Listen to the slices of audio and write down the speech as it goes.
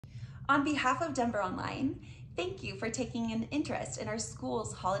On behalf of Denver Online, thank you for taking an interest in our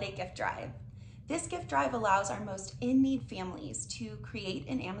school's holiday gift drive. This gift drive allows our most in-need families to create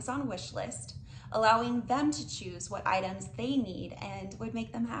an Amazon wish list, allowing them to choose what items they need and would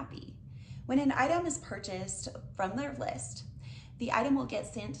make them happy. When an item is purchased from their list, the item will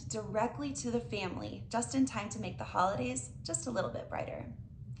get sent directly to the family just in time to make the holidays just a little bit brighter.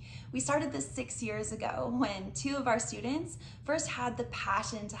 We started this 6 years ago when 2 of our students first had the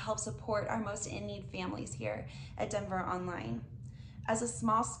passion to help support our most in-need families here at Denver Online. As a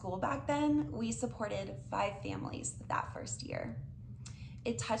small school back then, we supported 5 families that first year.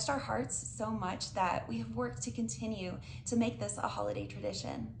 It touched our hearts so much that we have worked to continue to make this a holiday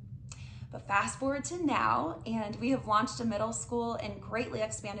tradition. But fast forward to now, and we have launched a middle school and greatly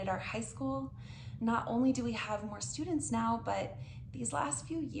expanded our high school. Not only do we have more students now, but these last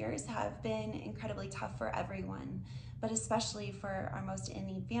few years have been incredibly tough for everyone, but especially for our most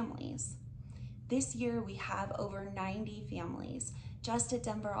in-need families. This year, we have over 90 families just at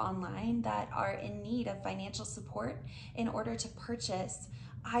Denver Online that are in need of financial support in order to purchase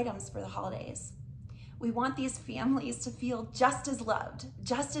items for the holidays. We want these families to feel just as loved,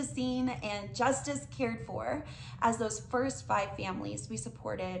 just as seen, and just as cared for as those first 5 families we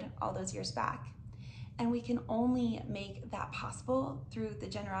supported all those years back. And we can only make that possible through the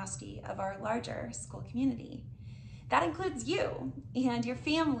generosity of our larger school community. That includes you and your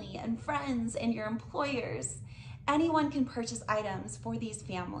family and friends and your employers. Anyone can purchase items for these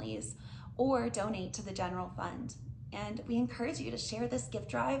families or donate to the general fund. And we encourage you to share this gift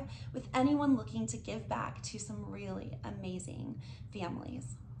drive with anyone looking to give back to some really amazing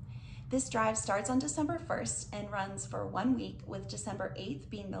families. This drive starts on December 1st and runs for 1 week, with December 8th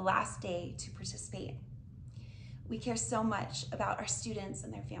being the last day to participate. We care so much about our students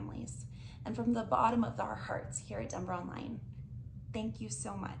and their families, and from the bottom of our hearts here at Denver Online, thank you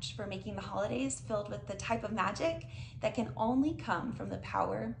so much for making the holidays filled with the type of magic that can only come from the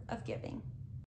power of giving.